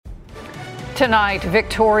Tonight,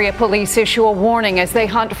 Victoria police issue a warning as they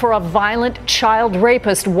hunt for a violent child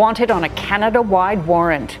rapist wanted on a Canada-wide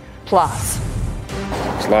warrant. Plus,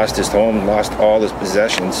 he's lost his home, lost all his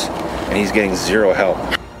possessions, and he's getting zero help.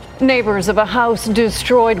 Neighbors of a house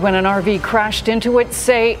destroyed when an RV crashed into it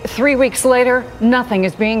say 3 weeks later, nothing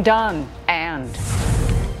is being done. And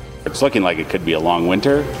it's looking like it could be a long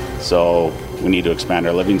winter, so we need to expand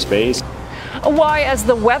our living space. Why, as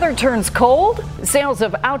the weather turns cold, sales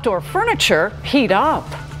of outdoor furniture heat up.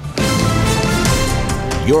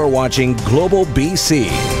 You're watching Global BC.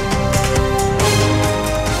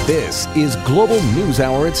 This is Global News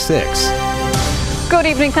Hour at 6. Good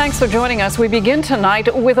evening. Thanks for joining us. We begin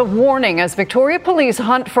tonight with a warning as Victoria police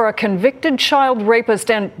hunt for a convicted child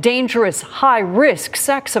rapist and dangerous, high-risk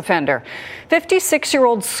sex offender.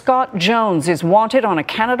 56-year-old Scott Jones is wanted on a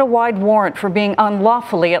Canada-wide warrant for being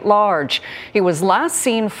unlawfully at large. He was last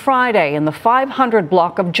seen Friday in the 500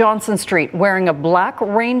 block of Johnson Street wearing a black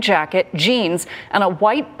rain jacket, jeans, and a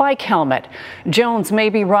white bike helmet. Jones may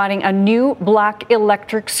be riding a new black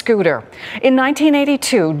electric scooter. In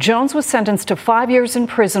 1982, Jones was sentenced to 5 years in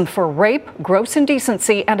prison for rape, gross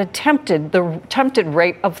indecency, and attempted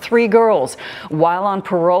rape of 3 girls. While on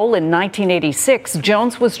parole in 1986,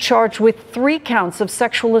 Jones was charged with 3 counts of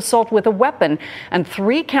sexual assault with a weapon and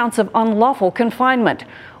 3 counts of unlawful confinement.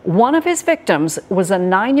 One of his victims was a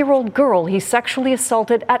 9-year-old girl he sexually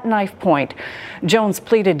assaulted at knife point. Jones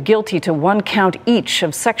pleaded guilty to 1 count each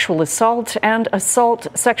of sexual assault and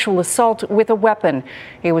sexual assault with a weapon.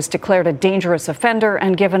 He was declared a dangerous offender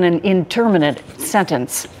and given an indeterminate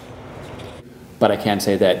sentence. But I can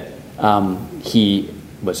say that he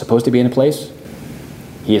was supposed to be in a place.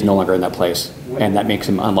 He is no longer in that place, and that makes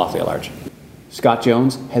him unlawfully at large. Scott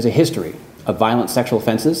Jones has a history of violent sexual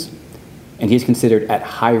offenses, and he is considered at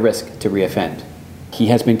high risk to reoffend. He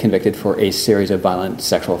has been convicted for a series of violent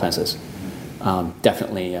sexual offenses.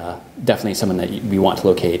 Definitely someone that we want to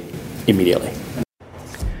locate immediately.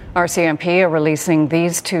 RCMP are releasing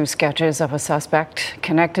these 2 sketches of a suspect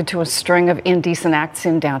connected to a string of indecent acts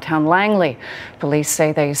in downtown Langley. Police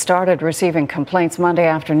say they started receiving complaints Monday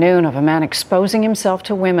afternoon of a man exposing himself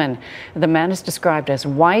to women. The man is described as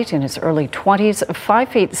white, in his early 20s,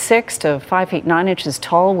 5'6" to 5'9"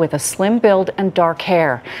 tall, with a slim build and dark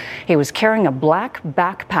hair. He was carrying a black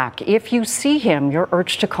backpack. If you see him, you're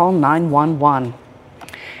urged to call 911.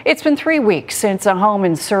 It's been 3 weeks since a home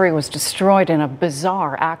in Surrey was destroyed in a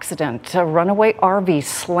bizarre accident. A runaway RV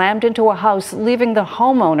slammed into a house, leaving the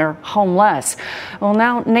homeowner homeless. Well,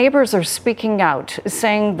 now neighbors are speaking out,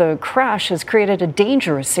 saying the crash has created a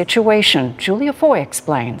dangerous situation. Julia Foy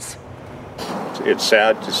explains. It's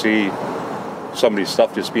sad to see somebody's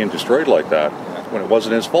stuff just being destroyed like that when it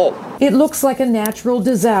wasn't his fault. It looks like a natural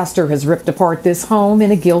disaster has ripped apart this home in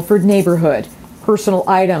a Guildford neighborhood. Personal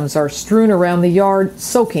items are strewn around the yard,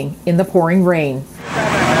 soaking in the pouring rain.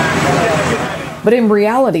 But in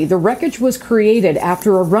reality, the wreckage was created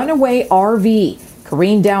after a runaway RV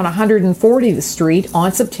careened down 140th Street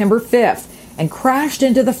on September 5th and crashed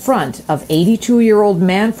into the front of 82-year-old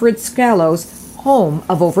Manfred Scallo's home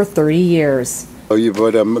of over 30 years.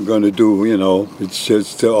 What I'm going to do, it's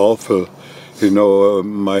just awful.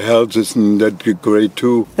 My health isn't that great,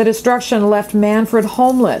 too. The destruction left Manfred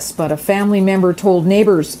homeless, but a family member told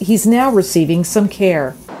neighbors he's now receiving some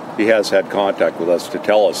care. He has had contact with us to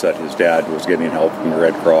tell us that his dad was getting help from the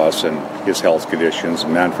Red Cross and his health conditions.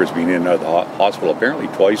 And Manfred's been in and out of the hospital apparently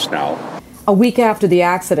twice now. A week after the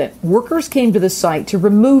accident, workers came to the site to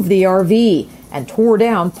remove the RV and tore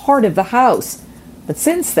down part of the house. But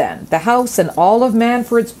since then, the house and all of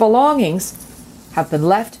Manfred's belongings have been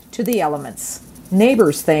left to the elements.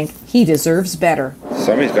 Neighbors think he deserves better.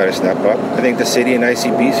 Somebody's got to step up. I think the city and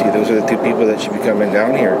ICBC, those are the 2 people that should be coming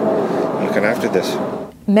down here looking after this.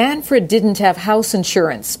 Manfred didn't have house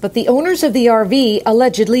insurance, but the owners of the RV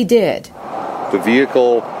allegedly did. The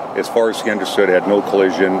vehicle, as far as he understood, had no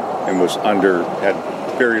collision and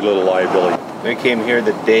had very little liability. They came here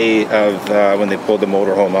the day of when they pulled the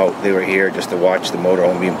motorhome out. They were here just to watch the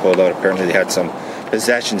motorhome being pulled out. Apparently they had some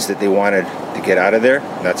possessions that they wanted to get out of there,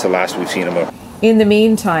 and that's the last we've seen them of. In the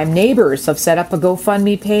meantime, neighbors have set up a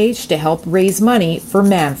GoFundMe page to help raise money for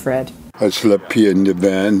Manfred. I slept here in the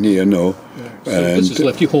van, So this has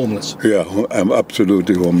left you homeless? Yeah, I'm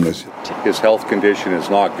absolutely homeless. His health condition is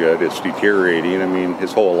not good. It's deteriorating. I mean,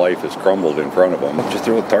 his whole life has crumbled in front of him. Just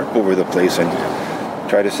throw a tarp over the place and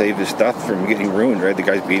try to save his stuff from getting ruined, right? The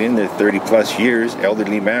guy's been in there 30-plus years,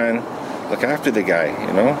 elderly man. Look after the guy,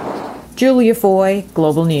 Julia Foy,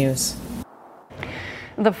 Global News.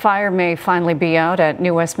 The fire may finally be out at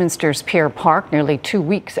New Westminster's Pier Park nearly 2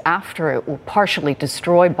 weeks after it was partially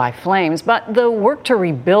destroyed by flames, but the work to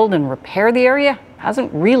rebuild and repair the area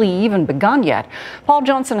hasn't really even begun yet. Paul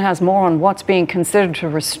Johnson has more on what's being considered to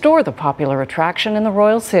restore the popular attraction in the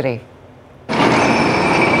Royal City.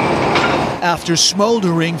 After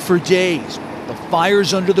smoldering for days, the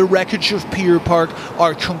fires under the wreckage of Pier Park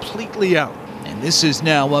are completely out, and this is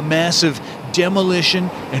now a massive demolition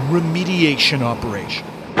and remediation operation.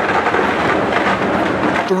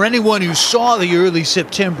 For anyone who saw the early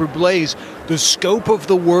September blaze, the scope of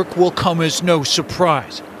the work will come as no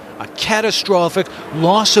surprise. A catastrophic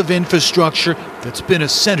loss of infrastructure that's been a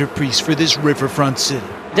centerpiece for this riverfront city.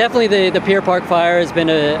 Definitely the Pier Park fire has been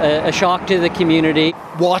a shock to the community.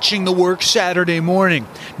 Watching the work Saturday morning,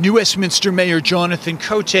 New Westminster Mayor Jonathan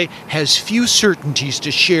Cote has few certainties to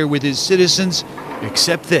share with his citizens,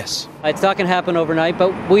 except this. It's not going to happen overnight,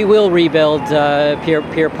 but we will rebuild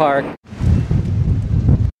Pier Park.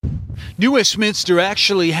 New Westminster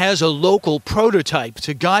actually has a local prototype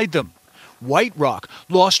to guide them. White Rock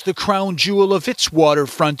lost the crown jewel of its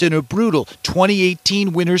waterfront in a brutal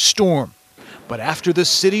 2018 winter storm. But after the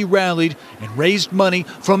city rallied and raised money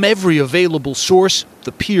from every available source,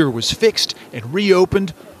 the pier was fixed and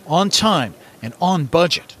reopened on time and on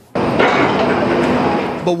budget.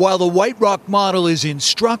 But while the White Rock model is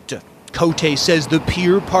instructive, Cote says the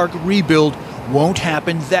Pier Park rebuild won't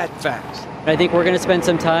happen that fast. I think we're going to spend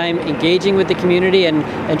some time engaging with the community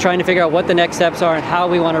and trying to figure out what the next steps are and how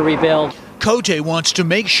we want to rebuild. Cote wants to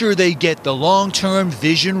make sure they get the long-term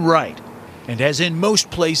vision right. And as in most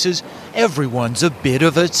places, everyone's a bit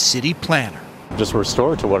of a city planner. Just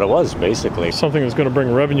restore to what it was, basically. Something that's going to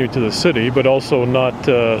bring revenue to the city, but also not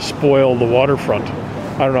spoil the waterfront.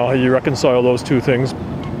 I don't know how you reconcile those two things.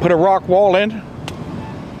 Put a rock wall in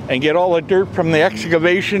and get all the dirt from the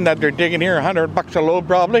excavation that they're digging here, $100 a load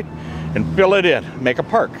probably, and fill it in, make a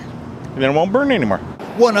park, and then it won't burn anymore.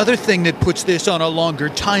 One other thing that puts this on a longer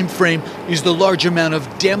time frame is the large amount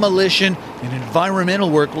of demolition and environmental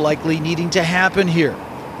work likely needing to happen here.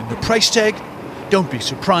 And the price tag, don't be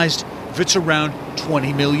surprised if it's around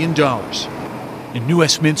 $20 million. In New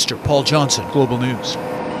Westminster, Paul Johnson, Global News.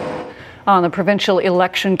 On the provincial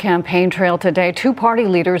election campaign trail today, two party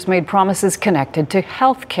leaders made promises connected to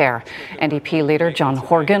health care. NDP leader John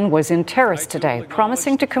Horgan was in Terrace today,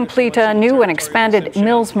 promising to complete a new and expanded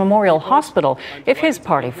Mills Memorial Hospital if his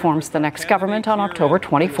party forms the next government on October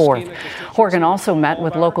 24th. Horgan also met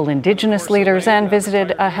with local Indigenous leaders and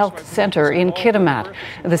visited a health centre in Kitimat.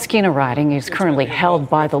 The Skeena riding is currently held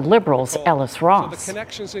by the Liberals' Ellis Ross.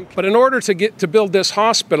 But in order to build this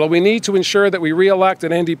hospital, we need to ensure that we re-elect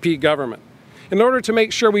an NDP government. In order to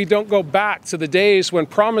make sure we don't go back to the days when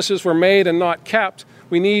promises were made and not kept,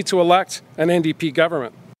 we need to elect an NDP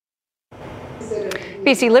government.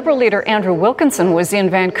 BC Liberal leader Andrew Wilkinson was in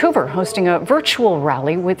Vancouver hosting a virtual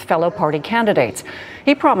rally with fellow party candidates.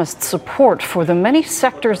 He promised support for the many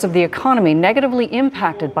sectors of the economy negatively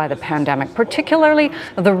impacted by the pandemic, particularly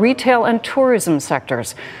the retail and tourism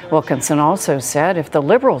sectors. Wilkinson also said if the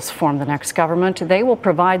Liberals form the next government, they will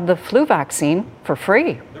provide the flu vaccine for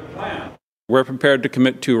free. We're prepared to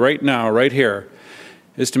commit to right now, right here,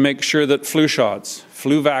 is to make sure that flu shots,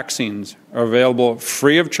 flu vaccines are available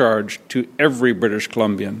free of charge to every British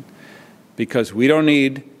Columbian, because we don't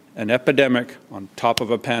need an epidemic on top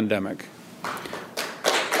of a pandemic.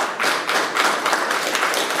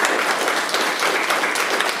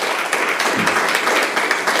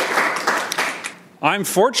 I'm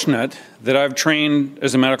fortunate that I've trained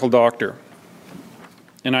as a medical doctor.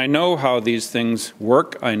 And I know how these things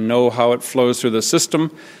work. I know how it flows through the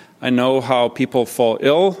system. I know how people fall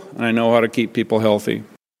ill, and I know how to keep people healthy.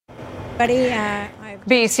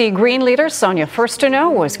 BC Green leader Sonia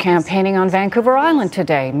Furstenau was campaigning on Vancouver Island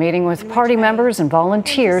today, meeting with party members and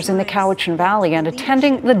volunteers in the Cowichan Valley and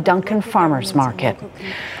attending the Duncan Farmers Market.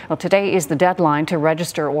 Well, today is the deadline to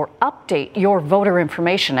register or update your voter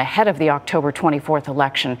information ahead of the October 24th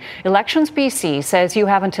election. Elections BC says you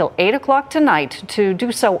have until 8 o'clock tonight to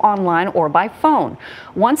do so online or by phone.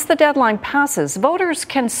 Once the deadline passes, voters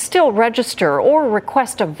can still register or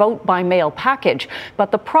request a vote by mail package,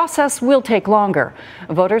 but the process will take longer.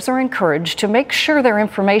 Voters are encouraged to make sure their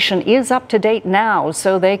information is up to date now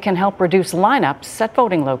so they can help reduce lineups at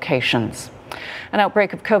voting locations. An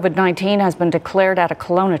outbreak of COVID-19 has been declared at a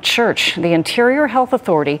Kelowna church. The Interior Health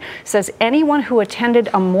Authority says anyone who attended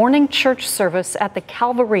a morning church service at the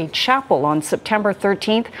Calvary Chapel on September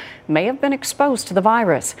 13th may have been exposed to the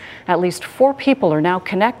virus. At least 4 people are now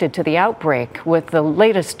connected to the outbreak, with the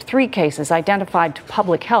latest 3 cases identified to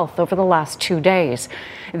public health over the last 2 days.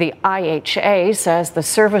 The IHA says the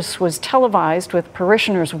service was televised with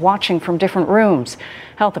parishioners watching from different rooms.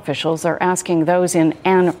 Health officials are asking those in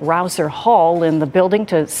Ann Rouser Hall in the building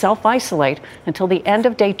to self-isolate until the end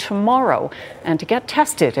of day tomorrow and to get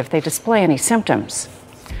tested if they display any symptoms.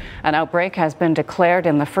 An outbreak has been declared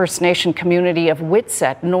in the First Nation community of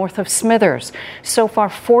Whitsett, north of Smithers. So far,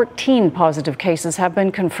 14 positive cases have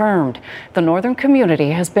been confirmed. The northern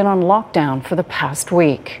community has been on lockdown for the past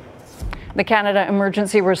week. The Canada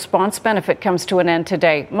Emergency Response Benefit comes to an end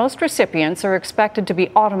today. Most recipients are expected to be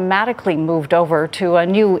automatically moved over to a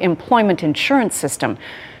new employment insurance system.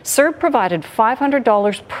 CERB provided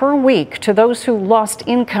 $500 per week to those who lost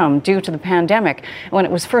income due to the pandemic when it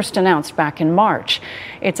was first announced back in March.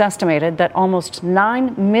 It's estimated that almost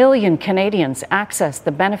 9 million Canadians accessed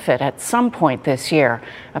the benefit at some point this year.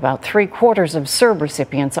 About 3/4 of CERB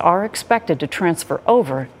recipients are expected to transfer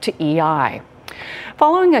over to EI.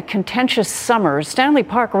 Following a contentious summer, Stanley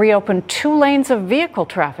Park reopened 2 lanes of vehicle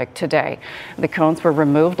traffic today. The cones were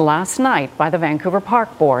removed last night by the Vancouver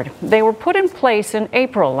Park Board. They were put in place in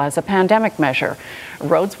April as a pandemic measure.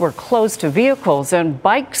 Roads were closed to vehicles and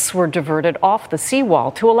bikes were diverted off the seawall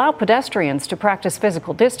to allow pedestrians to practice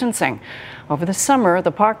physical distancing. Over the summer,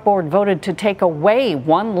 the Park Board voted to take away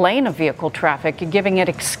 1 lane of vehicle traffic, giving it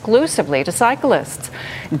exclusively to cyclists.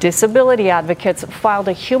 Disability advocates filed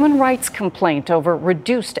a human rights complaint over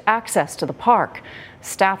reduced access to the park.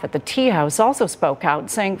 Staff at the Tea House also spoke out,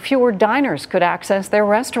 saying fewer diners could access their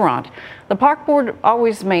restaurant. The Park Board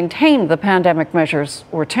always maintained the pandemic measures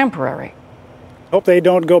were temporary. Hope they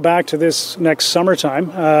don't go back to this next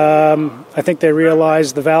summertime. I think they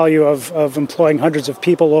realize the value of employing hundreds of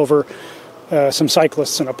people over some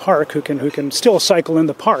cyclists in a park who can still cycle in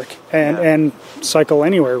the park and cycle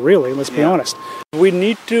anywhere, really, let's be honest. We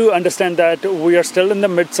need to understand that we are still in the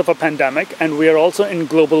midst of a pandemic and we are also in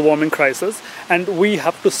global warming crisis, and we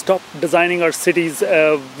have to stop designing our cities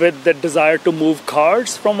with the desire to move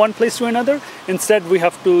cars from one place to another. Instead, we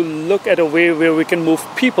have to look at a way where we can move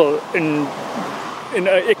people in an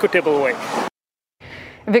equitable way.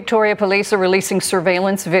 Victoria Police are releasing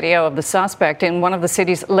surveillance video of the suspect in one of the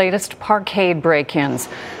city's latest parkade break-ins.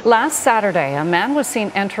 Last Saturday, a man was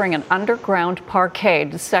seen entering an underground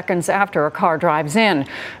parkade seconds after a car drives in.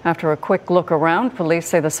 After a quick look around, police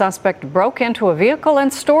say the suspect broke into a vehicle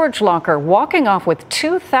and storage locker, walking off with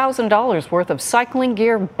 $2,000 worth of cycling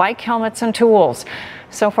gear, bike helmets, and tools.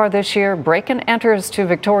 So far this year, break-in enters to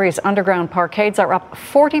Victoria's underground parkades are up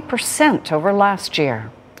 40% over last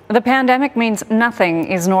year. The pandemic means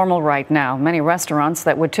nothing is normal right now. Many restaurants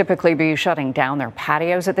that would typically be shutting down their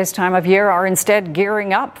patios at this time of year are instead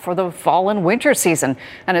gearing up for the fall and winter season.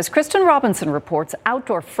 And as Kristen Robinson reports,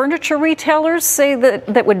 outdoor furniture retailers say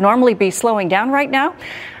that would normally be slowing down right now,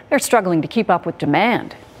 they're struggling to keep up with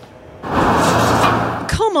demand.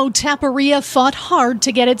 Como Taparia fought hard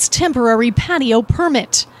to get its temporary patio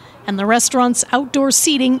permit, and the restaurant's outdoor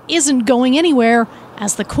seating isn't going anywhere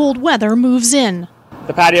as the cold weather moves in.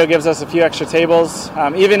 The patio gives us a few extra tables.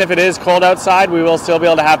 Even if it is cold outside, we will still be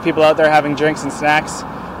able to have people out there having drinks and snacks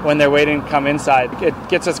when they're waiting to come inside. It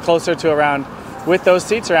gets us closer to around, with those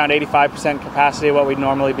seats, around 85% capacity of what we'd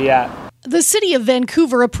normally be at. The City of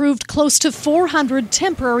Vancouver approved close to 400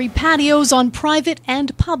 temporary patios on private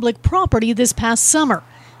and public property this past summer.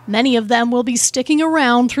 Many of them will be sticking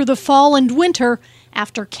around through the fall and winter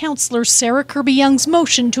after Councillor Sarah Kirby-Young's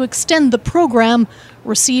motion to extend the program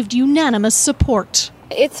received unanimous support.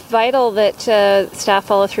 It's vital that staff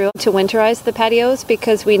follow through to winterize the patios,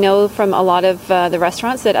 because we know from a lot of the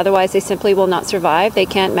restaurants that otherwise they simply will not survive. They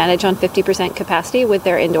can't manage on 50% capacity with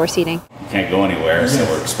their indoor seating. Can't go anywhere, so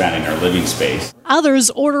we're expanding our living space. Others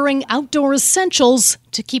ordering outdoor essentials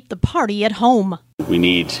to keep the party at home. We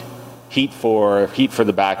need heat for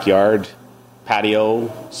the backyard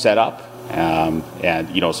patio setup, and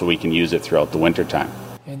so we can use it throughout the winter time.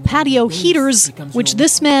 Patio heaters, which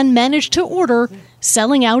this man managed to order,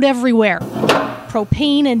 selling out everywhere.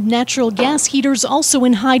 Propane and natural gas heaters also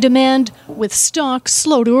in high demand, with stock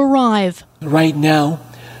slow to arrive. Right now,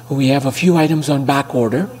 we have a few items on back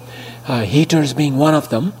order, heaters being one of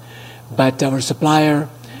them, but our supplier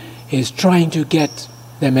is trying to get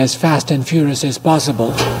them as fast and furious as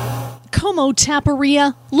possible. Como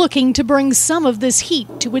Taparia looking to bring some of this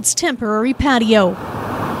heat to its temporary patio.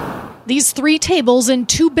 These 3 tables and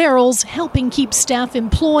 2 barrels helping keep staff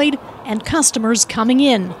employed and customers coming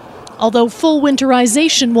in. Although full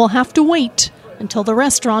winterization will have to wait until the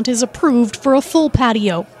restaurant is approved for a full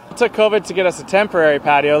patio. It took COVID to get us a temporary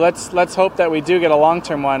patio. Let's hope that we do get a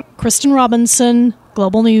long-term one. Kristen Robinson,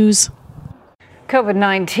 Global News.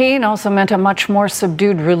 COVID-19 also meant a much more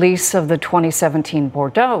subdued release of the 2017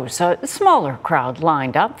 Bordeaux. A smaller crowd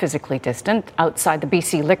lined up, physically distant, outside the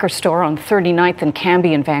BC Liquor Store on 39th and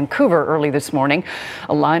Cambie in Vancouver early this morning.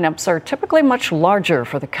 Lineups are typically much larger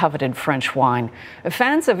for the coveted French wine.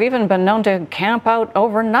 Fans have even been known to camp out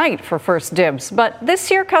overnight for first dibs. But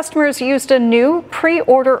this year, customers used a new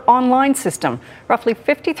pre-order online system. Roughly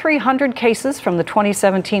 5,300 cases from the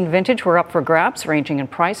 2017 vintage were up for grabs, ranging in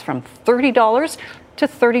price from $30 to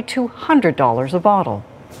 $3,200 a bottle.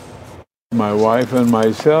 My wife and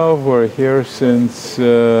myself were here since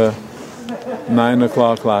 9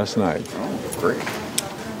 o'clock last night. Great.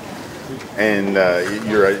 And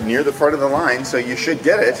you're near the front of the line, so you should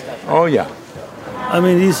get it. Oh, yeah. I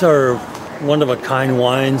mean, these are one-of-a-kind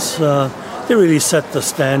wines. They really set the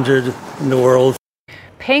standard in the world.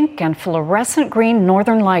 Pink and fluorescent green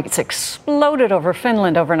northern lights exploded over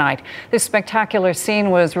Finland overnight. This spectacular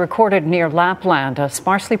scene was recorded near Lapland, a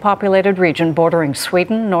sparsely populated region bordering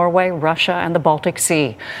Sweden, Norway, Russia, and the Baltic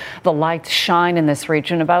Sea. The lights shine in this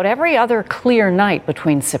region about every other clear night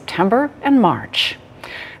between September and March.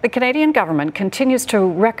 The Canadian government continues to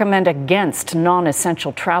recommend against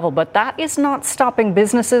non-essential travel, but that is not stopping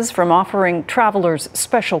businesses from offering travelers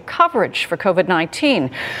special coverage for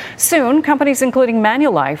COVID-19. Soon, companies including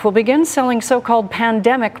Manulife will begin selling so-called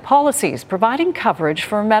pandemic policies, providing coverage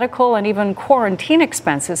for medical and even quarantine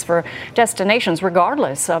expenses for destinations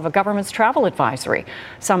regardless of a government's travel advisory.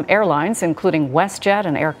 Some airlines, including WestJet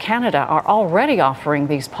and Air Canada, are already offering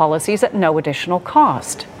these policies at no additional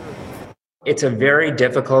cost. It's a very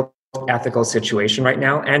difficult ethical situation right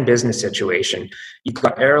now and business situation. You've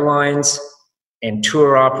got airlines and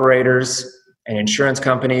tour operators and insurance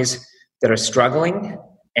companies that are struggling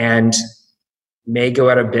and may go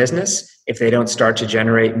out of business if they don't start to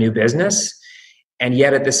generate new business. And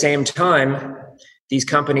yet at the same time, these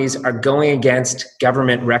companies are going against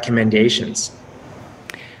government recommendations.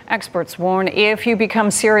 Experts warn if you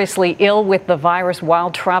become seriously ill with the virus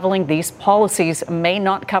while traveling, these policies may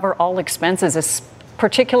not cover all expenses,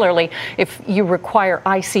 particularly if you require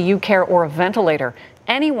ICU care or a ventilator.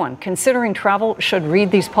 Anyone considering travel should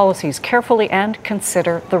read these policies carefully and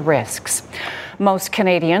consider the risks. Most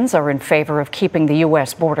Canadians are in favor of keeping the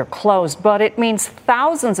U.S. border closed, but it means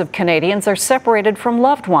thousands of Canadians are separated from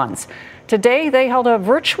loved ones. Today, they held a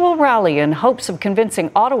virtual rally in hopes of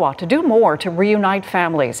convincing Ottawa to do more to reunite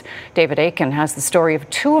families. David Akin has the story of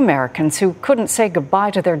two Americans who couldn't say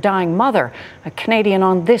goodbye to their dying mother, a Canadian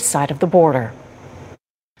on this side of the border.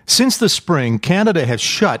 Since the spring, Canada has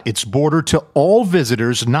shut its border to all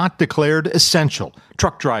visitors not declared essential,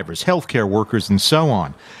 truck drivers, healthcare workers, and so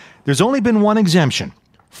on. There's only been one exemption.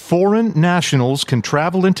 Foreign nationals can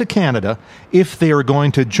travel into Canada if they are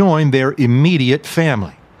going to join their immediate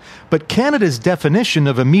family. But Canada's definition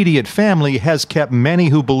of immediate family has kept many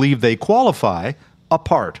who believe they qualify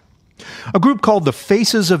apart. A group called the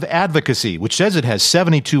Faces of Advocacy, which says it has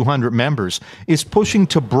 7,200 members, is pushing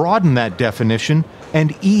to broaden that definition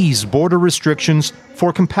and ease border restrictions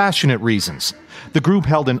for compassionate reasons. The group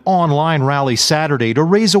held an online rally Saturday to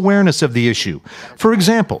raise awareness of the issue. For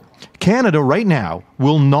example, Canada right now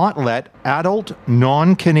will not let adult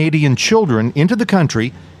non-Canadian children into the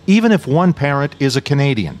country, even if one parent is a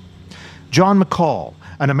Canadian. John McCall,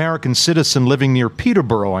 an American citizen living near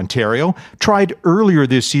Peterborough, Ontario, tried earlier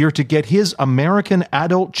this year to get his American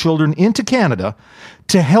adult children into Canada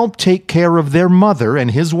to help take care of their mother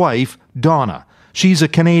and his wife, Donna. She's a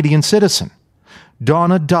Canadian citizen.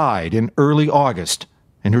 Donna died in early August,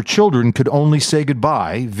 and her children could only say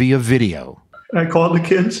goodbye via video. I called the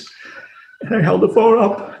kids, and I held the phone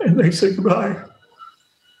up, and they said goodbye.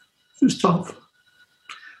 It was tough.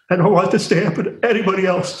 I don't want this to happen to anybody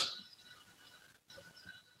else.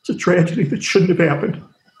 It's a tragedy that shouldn't have happened.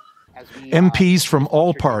 MPs from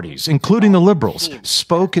all parties, including the Liberals,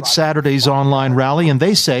 spoke at Saturday's online rally, and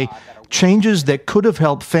they say changes that could have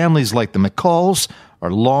helped families like the McCalls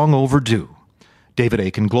are long overdue. David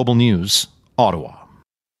Akin, Global News, Ottawa.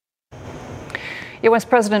 U.S.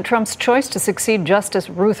 President Trump's choice to succeed Justice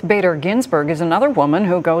Ruth Bader Ginsburg is another woman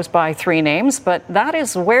who goes by three names, but that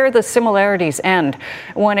is where the similarities end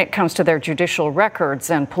when it comes to their judicial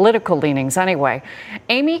records and political leanings anyway.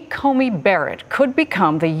 Amy Coney Barrett could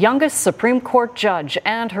become the youngest Supreme Court judge,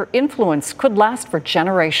 and her influence could last for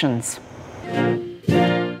generations.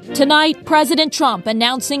 Tonight, President Trump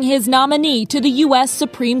announcing his nominee to the U.S.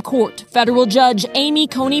 Supreme Court, federal judge Amy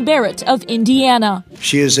Coney Barrett of Indiana.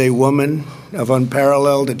 She is a woman of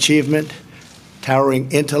unparalleled achievement,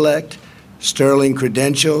 towering intellect, sterling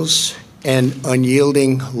credentials, and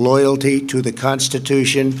unyielding loyalty to the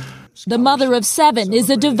Constitution. The mother of 7 is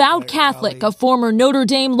a devout Catholic, a former Notre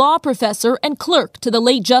Dame law professor and clerk to the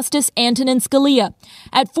late Justice Antonin Scalia.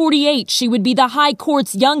 At 48, she would be the High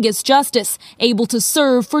Court's youngest justice, able to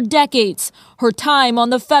serve for decades. Her time on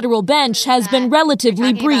the federal bench has been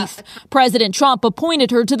relatively brief. President Trump appointed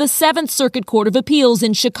her to the 7th Circuit Court of Appeals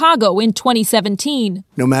in Chicago in 2017.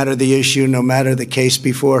 No matter the issue, no matter the case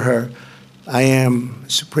before her, I am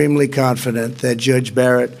supremely confident that Judge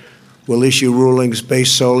Barrett will issue rulings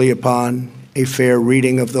based solely upon a fair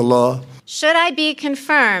reading of the law. Should I be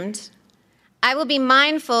confirmed, I will be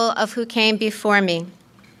mindful of who came before me.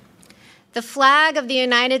 The flag of the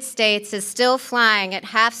United States is still flying at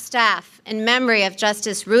half-staff in memory of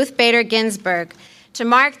Justice Ruth Bader Ginsburg to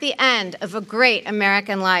mark the end of a great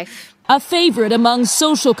American life. A favorite among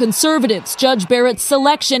social conservatives, Judge Barrett's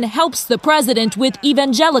selection helps the president with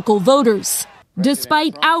evangelical voters.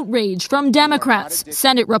 Despite outrage from Democrats,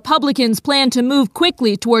 Senate Republicans plan to move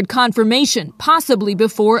quickly toward confirmation, possibly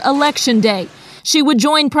before Election Day. She would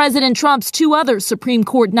join President Trump's 2 other Supreme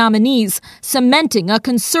Court nominees, cementing a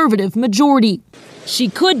conservative majority. She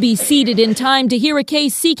could be seated in time to hear a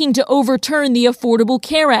case seeking to overturn the Affordable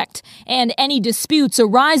Care Act and any disputes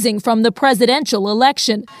arising from the presidential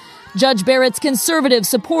election. Judge Barrett's conservative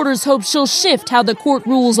supporters hope she'll shift how the court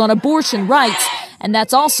rules on abortion rights, and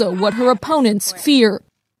that's also what her opponents fear.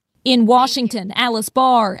 In Washington, Alice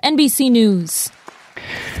Barr, NBC News.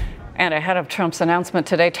 And ahead of Trump's announcement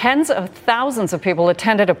today, tens of thousands of people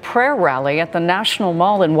attended a prayer rally at the National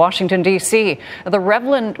Mall in Washington, D.C. The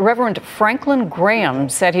Reverend Franklin Graham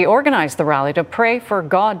said he organized the rally to pray for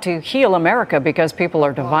God to heal America because people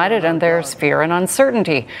are divided and there's fear and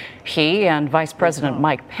uncertainty. He and Vice President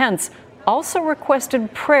Mike Pence also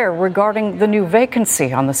requested prayer regarding the new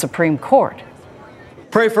vacancy on the Supreme Court.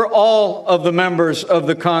 Pray for all of the members of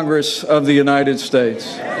the Congress of the United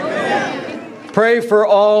States. Pray for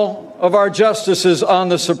all of our justices on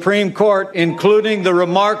the Supreme Court, including the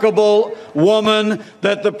remarkable woman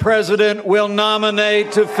that the president will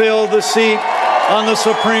nominate to fill the seat on the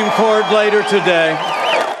Supreme Court later today.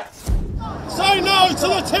 Say no to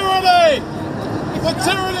the tyranny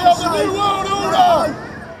of the New World Order!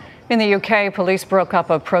 In the UK, police broke up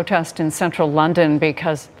a protest in central London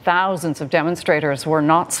because thousands of demonstrators were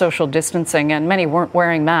not social distancing and many weren't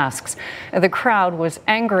wearing masks. The crowd was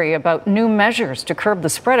angry about new measures to curb the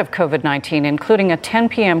spread of COVID-19, including a 10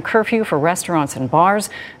 p.m. curfew for restaurants and bars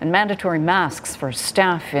and mandatory masks for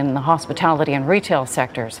staff in the hospitality and retail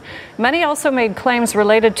sectors. Many also made claims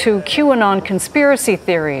related to QAnon conspiracy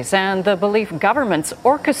theories and the belief governments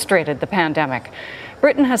orchestrated the pandemic.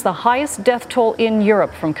 Britain has the highest death toll in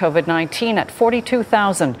Europe from COVID-19 at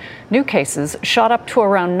 42,000. New cases shot up to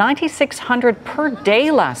around 9,600 per day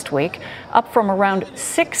last week, up from around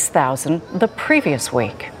 6,000 the previous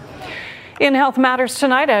week. In Health Matters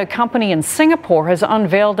tonight, a company in Singapore has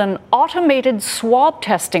unveiled an automated swab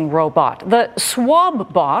testing robot. The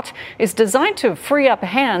SwabBot is designed to free up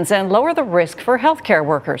hands and lower the risk for healthcare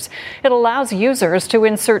workers. It allows users to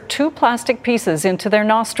insert 2 plastic pieces into their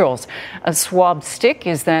nostrils. A swab stick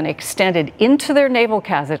is then extended into their navel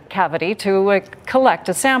cavity to collect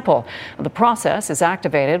a sample. The process is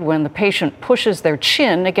activated when the patient pushes their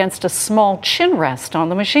chin against a small chin rest on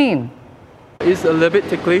the machine. It's a little bit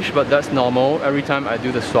ticklish, but that's normal. Every time I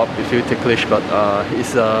do the swab, you feel ticklish, but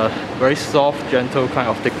it's a very soft, gentle kind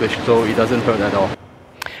of ticklish, so it doesn't hurt at all.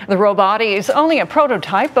 The robot is only a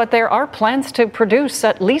prototype, but there are plans to produce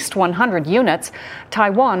at least 100 units.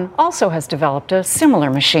 Taiwan also has developed a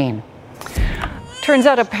similar machine. Turns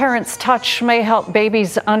out a parent's touch may help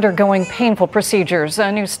babies undergoing painful procedures.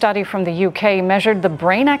 A new study from the UK measured the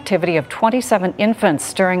brain activity of 27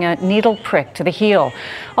 infants during a needle prick to the heel.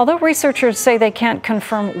 Although researchers say they can't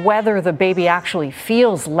confirm whether the baby actually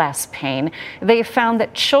feels less pain, they found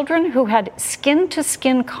that children who had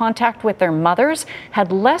skin-to-skin contact with their mothers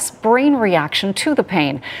had less brain reaction to the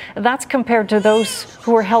pain. That's compared to those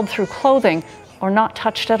who were held through clothing or not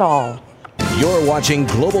touched at all. You're watching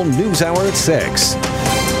Global News Hour at 6.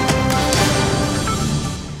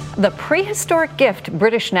 The prehistoric gift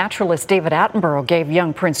British naturalist David Attenborough gave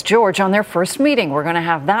young Prince George on their first meeting. We're going to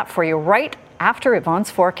have that for you right after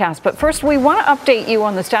Yvonne's forecast. But first, we want to update you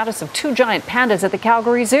on the status of 2 giant pandas at the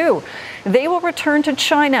Calgary Zoo. They will return to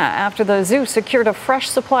China after the zoo secured a fresh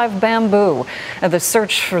supply of bamboo. The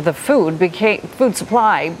search for the food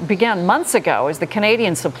supply began months ago as the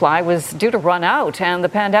Canadian supply was due to run out, and the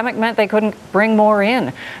pandemic meant they couldn't bring more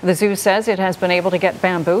in. The zoo says it has been able to get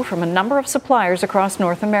bamboo from a number of suppliers across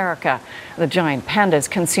North America. The giant pandas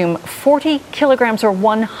consume 40 kilograms or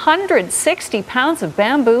 160 pounds of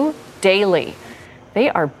bamboo daily. They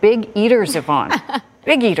are big eaters, Yvonne.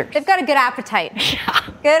 Big eaters. They've got a good appetite. Yeah.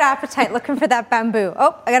 Good appetite, looking for that bamboo.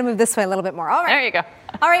 Oh, I got to move this way a little bit more. All right. There you go.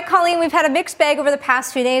 All right, Colleen, we've had a mixed bag over the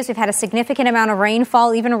past few days. We've had a significant amount of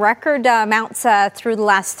rainfall, even record amounts through the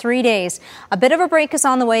last 3 days. A bit of a break is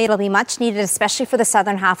on the way. It'll be much needed, especially for the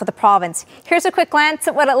southern half of the province. Here's a quick glance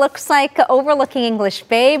at what it looks like overlooking English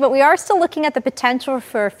Bay, but we are still looking at the potential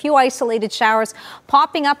for a few isolated showers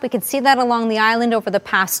popping up. We can see that along the island over the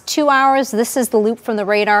past 2 hours. This is the loop from the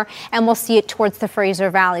radar, and we'll see it towards the Fraser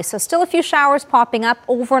Valley. So still a few showers popping up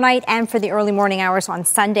overnight and for the early morning hours on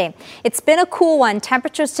Sunday. It's been a cool one.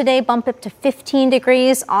 Temperatures today bump up to 15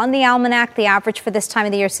 degrees. On the almanac, the average for this time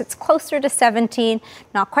of the year sits closer to 17,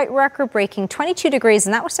 not quite record-breaking, 22 degrees,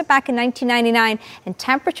 and that was set back in 1999. And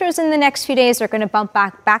temperatures in the next few days are going to bump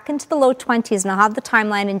back into the low 20s, and I'll have the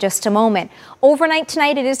timeline in just a moment. Overnight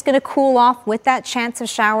tonight, it is going to cool off with that chance of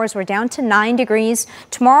showers. We're down to 9 degrees.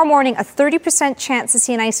 Tomorrow morning, a 30% chance to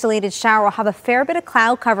see an isolated shower. We'll have a fair bit of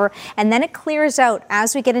cloud cover, and then it clears out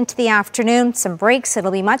as we get into the afternoon. Some breaks.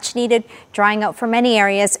 It'll be much needed, drying out for many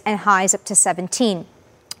areas, and highs up to 17.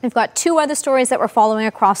 We've got 2 other stories that we're following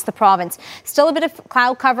across the province. Still a bit of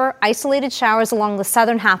cloud cover, isolated showers along the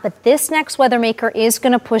southern half, but this next weather maker is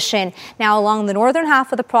going to push in. Now, along the northern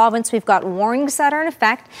half of the province, we've got warnings that are in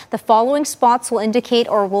effect. The following spots will indicate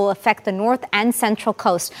or will affect the north and central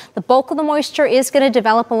coast. The bulk of the moisture is going to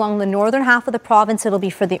develop along the northern half of the province. It'll be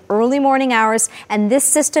for the early morning hours, and this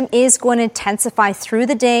system is going to intensify through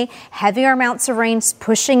the day. Heavier amounts of rain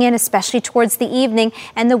pushing in, especially towards the evening,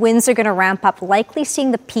 and the winds are going to ramp up, likely seeing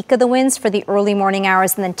the peak of the winds for the early morning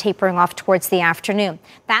hours and then tapering off towards the afternoon.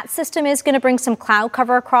 That system is going to bring some cloud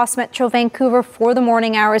cover across Metro Vancouver for the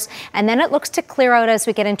morning hours, and then it looks to clear out as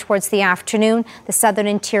we get in towards the afternoon. The southern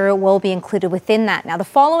interior will be included within that. Now, the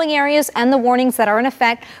following areas and the warnings that are in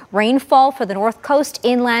effect: rainfall for the north coast,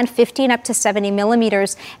 inland 50 and up to 70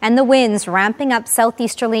 millimeters, and the winds ramping up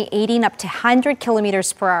southeasterly 80 and up to 100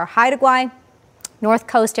 kilometers per hour. Haida Gwaii, north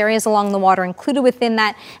coast areas along the water included within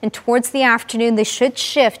that, and towards the afternoon they should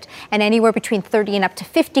shift and anywhere between 30 and up to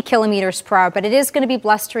 50 kilometers per hour, but it is going to be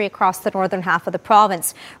blustery across the northern half of the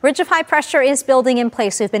province. Ridge of high pressure is building in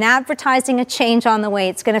place. We've been advertising a change on the way.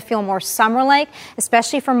 It's going to feel more summer-like,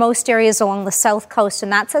 especially for most areas along the south coast,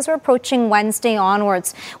 and that's as we're approaching Wednesday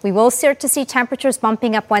onwards. We will start to see temperatures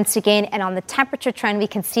bumping up once again, and on the temperature trend we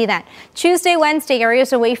can see that. Tuesday, Wednesday,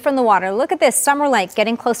 areas away from the water. Look at this, summer-like,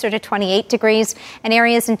 getting closer to 28 degrees. And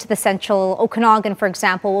areas into the central Okanagan, for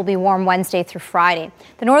example, will be warm Wednesday through Friday.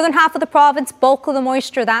 The northern half of the province, bulk of the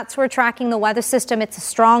moisture, that's where we're tracking the weather system. It's a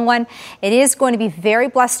strong one. It is going to be very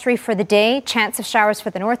blustery for the day. Chance of showers for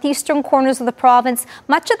the northeastern corners of the province.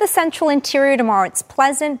 Much of the central interior tomorrow. It's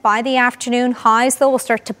pleasant by the afternoon. Highs, though, will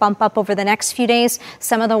start to bump up over the next few days.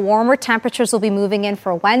 Some of the warmer temperatures will be moving in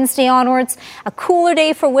for Wednesday onwards. A cooler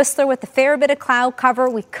day for Whistler with a fair bit of cloud cover.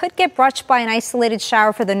 We could get brushed by an isolated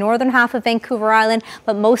shower for the northern half of Vancouver Island,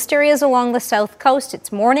 but most areas along the south coast,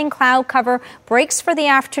 it's morning cloud cover, breaks for the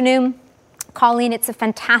afternoon. Colleen, it's a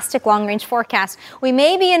fantastic long-range forecast. We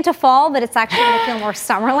may be into fall, but it's actually going to feel more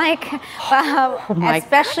summer-like,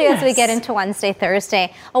 especially as we get into Wednesday,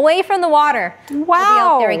 Thursday. Away from the water. Wow. We'll be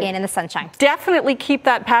out there again in the sunshine. Definitely keep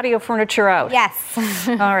that patio furniture out. Yes.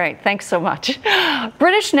 All right. Thanks so much.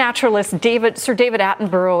 British naturalist Sir David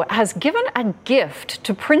Attenborough has given a gift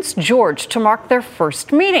to Prince George to mark their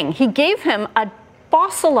first meeting. He gave him a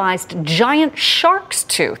fossilized giant shark's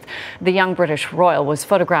tooth. The young British royal was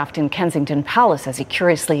photographed in Kensington Palace as he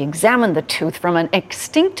curiously examined the tooth from an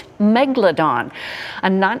extinct megalodon. The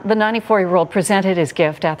 94-year-old presented his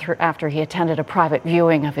gift after he attended a private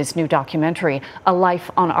viewing of his new documentary, A Life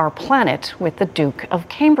on Our Planet, with the Duke of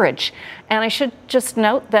Cambridge. And I should just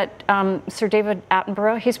note that Sir David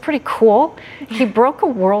Attenborough, he's pretty cool. He broke a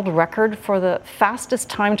world record for the fastest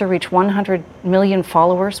time to reach 100 million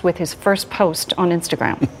followers with his first post on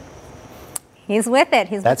Instagram. He's with it.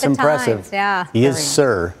 He's That's with the impressive. times. Yeah. He is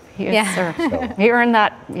Sir. Yes, sir. So. He earned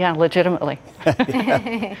that, legitimately. What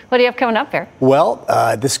do you have coming up there? Well,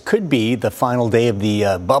 this could be the final day of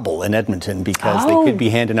the bubble in Edmonton because they could be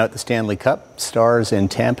handing out the Stanley Cup. Stars in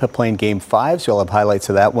Tampa playing Game 5, so we'll have highlights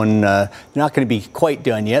of that one. They're not going to be quite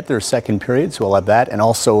done yet. Their second period, so we'll have that. And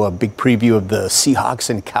also a big preview of the Seahawks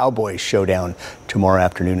and Cowboys showdown tomorrow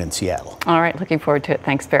afternoon in Seattle. All right, looking forward to it.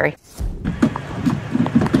 Thanks, Barry.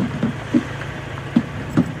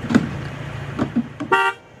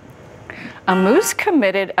 A moose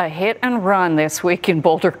committed a hit and run this week in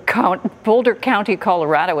Boulder County,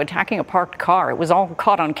 Colorado, attacking a parked car. It was all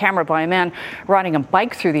caught on camera by a man riding a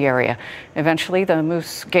bike through the area. Eventually, the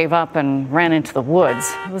moose gave up and ran into the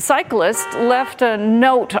woods. The cyclist left a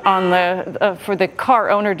note on for the car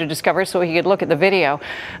owner to discover so he could look at the video.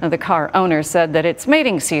 The car owner said that it's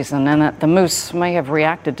mating season and that the moose may have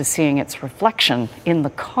reacted to seeing its reflection in the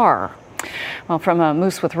car. Well, from a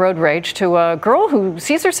moose with road rage to a girl who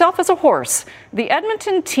sees herself as a horse, the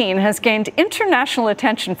Edmonton teen has gained international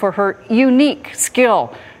attention for her unique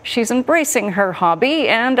skill. She's embracing her hobby,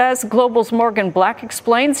 and as Global's Morgan Black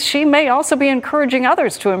explains, she may also be encouraging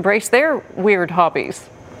others to embrace their weird hobbies.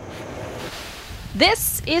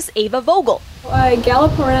 This is Ava Vogel. I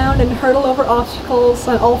gallop around and hurdle over obstacles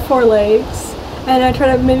on all four legs, and I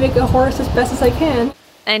try to mimic a horse as best as I can.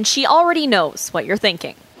 And she already knows what you're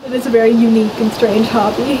thinking. It is a very unique and strange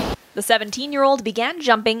hobby. The 17-year-old began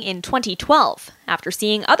jumping in 2012 after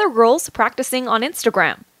seeing other girls practicing on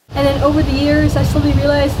Instagram. And then over the years, I slowly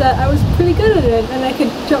realized that I was pretty good at it and I could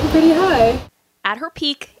jump pretty high. At her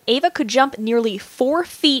peak, Ava could jump nearly 4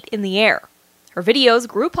 feet in the air. Her videos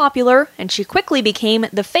grew popular and she quickly became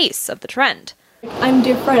the face of the trend. I'm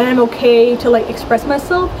different and I'm okay to express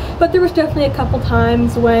myself, but there was definitely a couple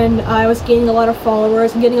times when I was gaining a lot of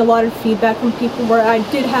followers and getting a lot of feedback from people where I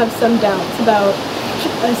did have some doubts about,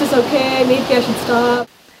 is this okay, maybe I should stop.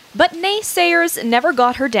 But naysayers never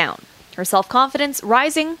got her down, her self-confidence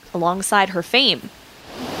rising alongside her fame.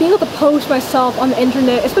 Being able to post myself on the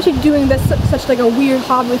internet, especially doing this such a weird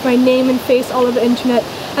hobby with my name and face all over the internet,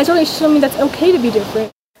 has really shown me that's okay to be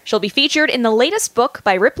different. She'll be featured in the latest book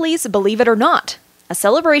by Ripley's Believe It or Not, a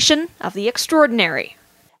celebration of the extraordinary.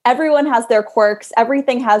 Everyone has their quirks.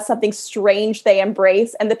 Everything has something strange they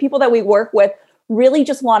embrace. And the people that we work with really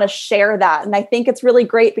just want to share that. And I think it's really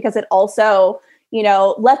great because it also,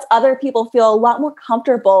 lets other people feel a lot more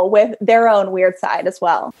comfortable with their own weird side as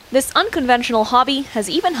well. This unconventional hobby has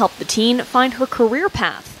even helped the teen find her career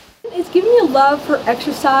path. It's given me a love for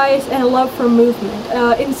exercise and a love for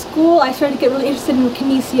movement. In school, I started to get really interested in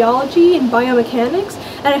kinesiology and biomechanics,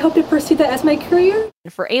 and I hope to pursue that as my career.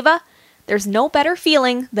 And for Ava, there's no better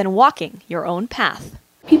feeling than walking your own path.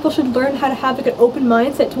 People should learn how to have an open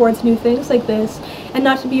mindset towards new things like this, and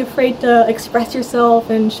not to be afraid to express yourself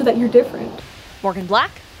and show that you're different. Morgan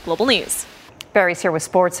Black, Global News. Barry's here with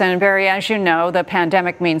sports. And Barry, as you know, the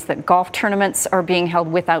pandemic means that golf tournaments are being held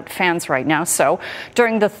without fans right now. So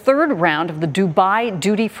during the third round of the Dubai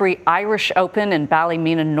duty-free Irish Open in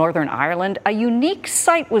Ballymena, Northern Ireland, a unique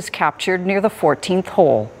sight was captured near the 14th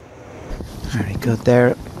hole. Very good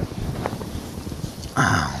there.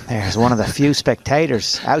 Oh, there's one of the few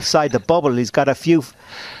spectators outside the bubble. He's got a few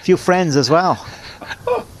friends as well.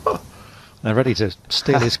 They're ready to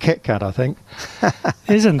steal his Kit Kat, I think.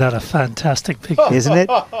 Isn't that a fantastic picture? Isn't it?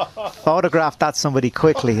 Photograph that somebody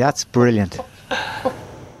quickly. That's brilliant.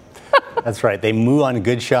 That's right. They moo on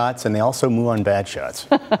good shots and they also moo on bad shots.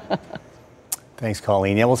 Thanks,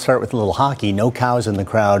 Colleen. Yeah, we'll start with a little hockey. No cows in the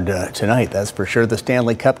crowd tonight, that's for sure. The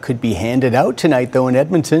Stanley Cup could be handed out tonight, though, in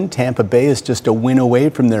Edmonton. Tampa Bay is just a win away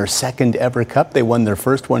from their second ever cup. They won their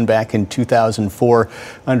first one back in 2004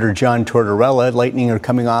 under John Tortorella. Lightning are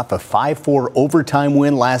coming off a 5-4 overtime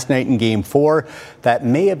win last night in Game 4. That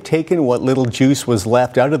may have taken what little juice was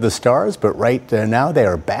left out of the Stars, but right now they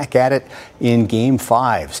are back at it in Game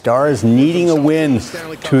 5. Stars needing a win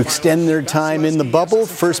to extend their time in the bubble.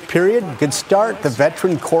 First period, good start. The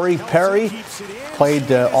veteran Corey Perry played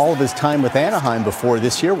all of his time with Anaheim before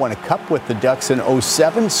this year, won a cup with the Ducks in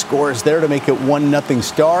 2007, scores there to make it 1-0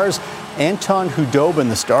 Stars. Anton Khudobin,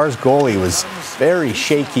 the Stars goalie, was very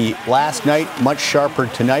shaky last night, much sharper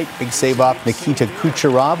tonight. Big save off Nikita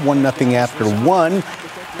Kucherov, 1-0 after 1.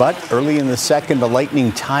 But early in the second, the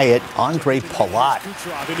Lightning tie it. Andre Palat,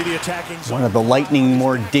 one of the Lightning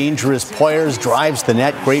more dangerous players, drives the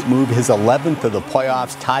net. Great move, his 11th of the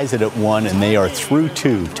playoffs, ties it at 1, and they are through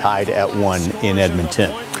 2, tied at 1 in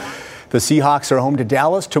Edmonton. The Seahawks are home to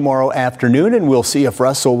Dallas tomorrow afternoon, and we'll see if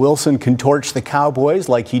Russell Wilson can torch the Cowboys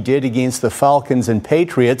like he did against the Falcons and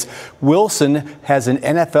Patriots. Wilson has an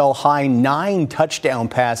NFL-high 9 touchdown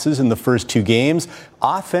passes in the first 2 games.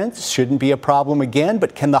 Offense shouldn't be a problem again,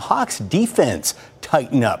 but can the Hawks' defense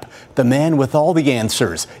tighten up? The man with all the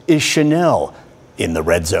answers is Chanel in the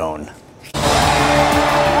Red Zone.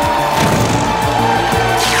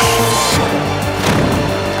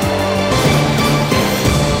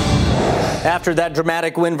 After that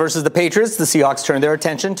dramatic win versus the Patriots, the Seahawks turned their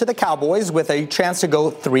attention to the Cowboys with a chance to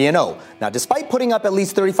go 3-0. Now, despite putting up at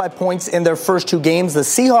least 35 points in their first 2 games, the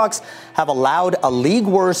Seahawks have allowed a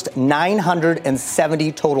league-worst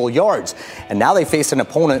 970 total yards. And now they face an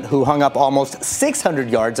opponent who hung up almost 600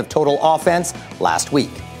 yards of total offense last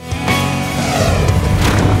week.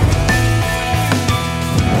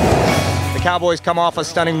 The Cowboys come off a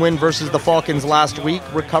stunning win versus the Falcons last week,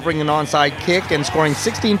 recovering an onside kick and scoring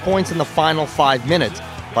 16 points in the final 5 minutes.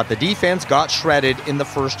 But the defense got shredded in the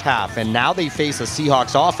first half, and now they face a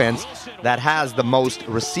Seahawks offense that has the most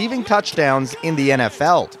receiving touchdowns in the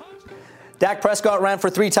NFL. Dak Prescott ran for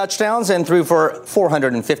 3 touchdowns and threw for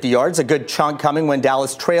 450 yards, a good chunk coming when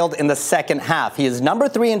Dallas trailed in the second half. He is number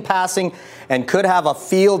 3 in passing and could have a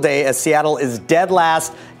field day as Seattle is dead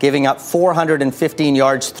last, giving up 415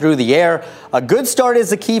 yards through the air. A good start is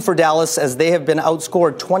the key for Dallas as they have been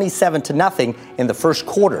outscored 27-0 in the first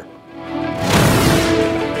quarter.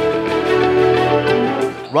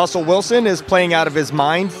 Russell Wilson is playing out of his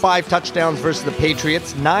mind. 5 touchdowns versus the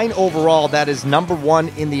Patriots, 9 overall. That is number 1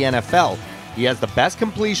 in the NFL. He has the best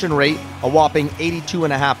completion rate, a whopping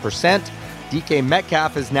 82.5%. DK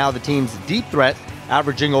Metcalf is now the team's deep threat,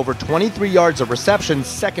 averaging over 23 yards of reception,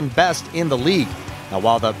 second best in the league. Now,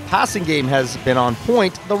 while the passing game has been on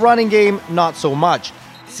point, the running game not so much.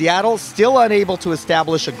 Seattle still unable to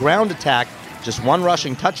establish a ground attack, just 1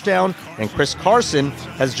 rushing touchdown, and Chris Carson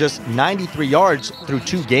has just 93 yards through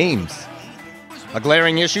 2 games. A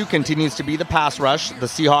glaring issue continues to be the pass rush. The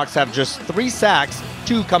Seahawks have just 3 sacks,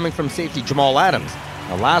 2 coming from safety Jamal Adams.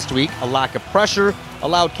 Now, last week, a lack of pressure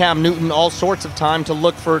allowed Cam Newton all sorts of time to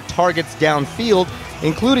look for targets downfield,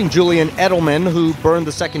 including Julian Edelman, who burned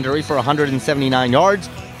the secondary for 179 yards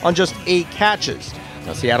on just 8 catches.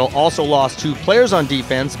 Now, Seattle also lost 2 players on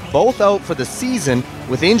defense, both out for the season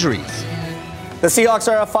with injuries. The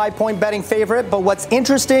Seahawks are a 5-point betting favorite, but what's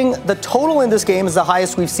interesting, the total in this game is the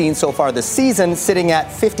highest we've seen so far this season, sitting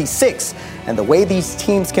at 56. And the way these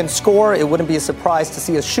teams can score, it wouldn't be a surprise to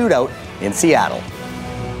see a shootout in Seattle.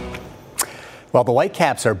 Well, the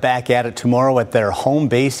Whitecaps are back at it tomorrow at their home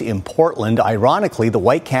base in Portland. Ironically, the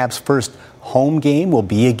Whitecaps' first home game will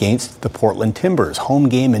be against the Portland Timbers. Home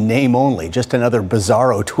game in name only. Just another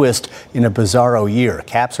bizarro twist in a bizarro year.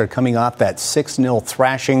 Caps are coming off that 6-0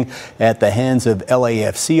 thrashing at the hands of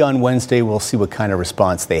LAFC on Wednesday. We'll see what kind of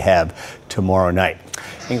response they have tomorrow night.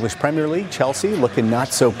 English Premier League, Chelsea looking not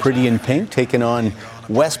so pretty in pink, taking on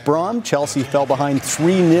West Brom. Chelsea fell behind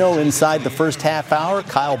 3-0 inside the first half hour.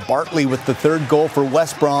 Kyle Bartley with the 3rd goal for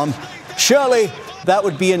West Brom. Surely that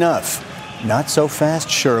would be enough. Not so fast,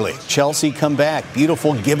 surely. Chelsea come back.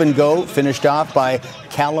 Beautiful give and go, finished off by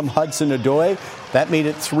Callum Hudson-Odoi. That made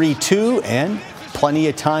it 3-2, and plenty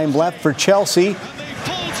of time left for Chelsea.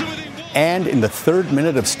 And in the 3rd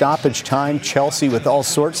minute of stoppage time, Chelsea with all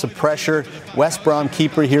sorts of pressure. West Brom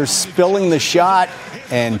keeper here spilling the shot,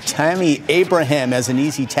 and Tammy Abraham has an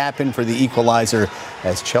easy tap in for the equalizer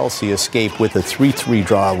as Chelsea escape with a 3-3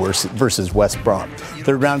 draw versus West Brom.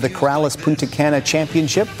 3rd round of the Corrales Punta Cana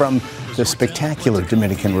Championship from the spectacular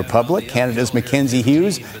Dominican Republic. Canada's Mackenzie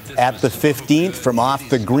Hughes at the 15th from off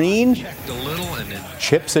the green.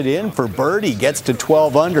 Chips it in for birdie, gets to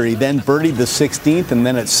 12 under. He then birdied the 16th, and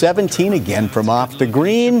then at 17 again from off the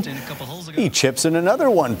green. He chips in another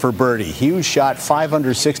one for birdie. Hughes shot 5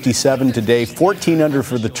 under 67 today, 14 under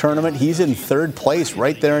for the tournament. He's in 3rd place,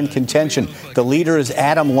 right there in contention. The leader is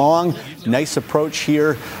Adam Long. Nice approach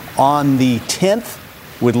here on the 10th.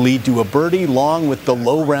 Would lead to a birdie. Long with the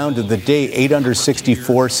low round of the day, 8 under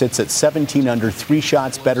 64, sits at 17 under, 3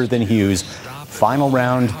 shots better than Hughes. Final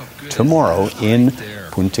round tomorrow in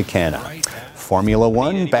Punta Cana. Formula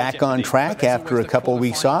One back on track after a couple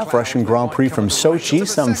weeks off. Russian Grand Prix from Sochi.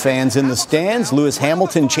 Some fans in the stands. Lewis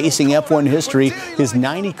Hamilton chasing F1 history. His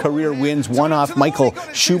 90 career wins, one off Michael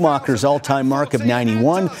Schumacher's all-time mark of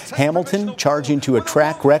 91. Hamilton charging to a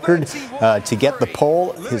track record to get the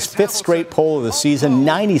pole. His 5th straight pole of the season,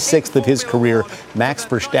 96th of his career. Max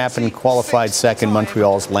Verstappen qualified 2nd.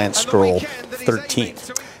 Montreal's Lance Stroll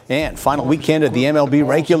 13th. And final weekend of the MLB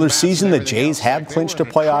regular season, the Jays have clinched a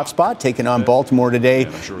playoff spot, taking on Baltimore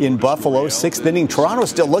today in Buffalo. Sixth inning, Toronto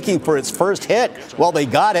still looking for its first hit. Well, they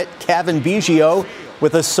got it. Cavan Biggio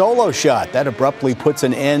with a solo shot. That abruptly puts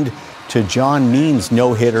an end to John Means'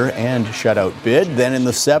 no-hitter and shutout bid. Then in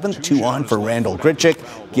the seventh, 2 on for Randall Grichuk,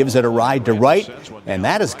 gives it a ride to right, and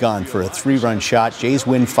that has gone for a 3-run shot. Jays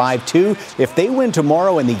win 5-2. If they win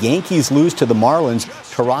tomorrow and the Yankees lose to the Marlins,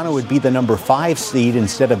 Toronto would be the number 5 seed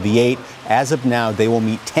instead of the 8. As of now, they will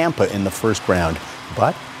meet Tampa in the first round,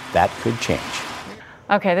 but that could change.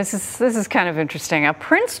 Okay, this is kind of interesting. A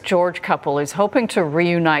Prince George couple is hoping to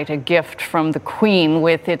reunite a gift from the Queen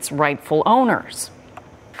with its rightful owners.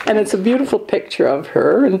 And it's a beautiful picture of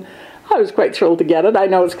her, and I was quite thrilled to get it. I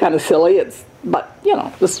know it's kind of silly, but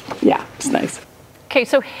it's nice. Okay,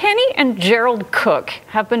 so Henny and Gerald Cook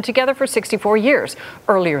have been together for 64 years.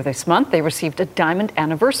 Earlier this month, they received a Diamond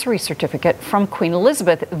Anniversary Certificate from Queen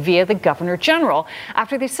Elizabeth via the Governor General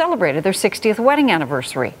after they celebrated their 60th wedding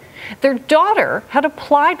anniversary. Their daughter had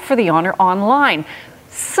applied for the honor online.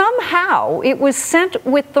 Somehow, it was sent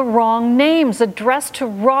with the wrong names, addressed to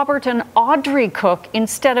Robert and Audrey Cook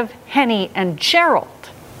instead of Henny and Gerald.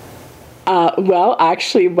 Well,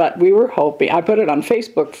 actually, what we were hoping, I put it on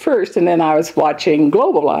Facebook first, and then I was watching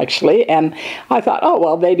Global, actually, and I thought, oh,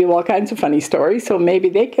 well, they do all kinds of funny stories, so maybe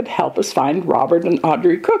they could help us find Robert and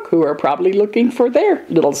Audrey Cook, who are probably looking for their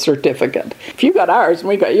little certificate. If you got ours and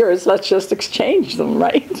we got yours, let's just exchange them,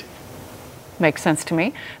 right? Makes sense to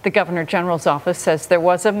me. The Governor General's office says there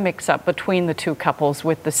was a mix-up between the two couples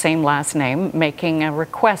with the same last name making a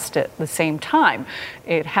request at the same time.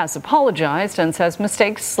 It has apologized and says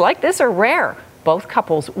mistakes like this are rare. Both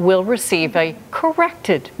couples will receive a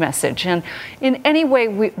corrected message. And in any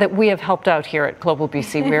way that we have helped out here at Global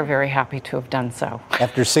BC, we're very happy to have done so.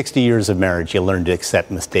 After 60 years of marriage, you learn to accept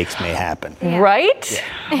mistakes may happen. Yeah. Right?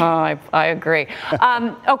 Yeah. I agree.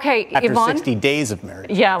 Okay, After Yvonne. 60 days of marriage.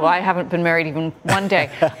 Yeah, well, I haven't been married even one day.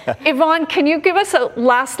 Yvonne, can you give us a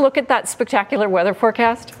last look at that spectacular weather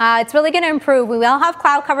forecast? It's really going to improve. We will have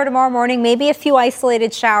cloud cover tomorrow morning, maybe a few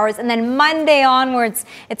isolated showers, and then Monday onwards,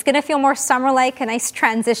 it's going to feel more summer-like. A nice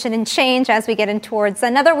transition and change as we get in towards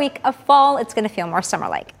another week of fall. It's going to feel more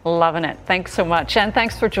summer-like. Loving it. Thanks so much. And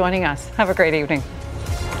thanks for joining us. Have a great evening.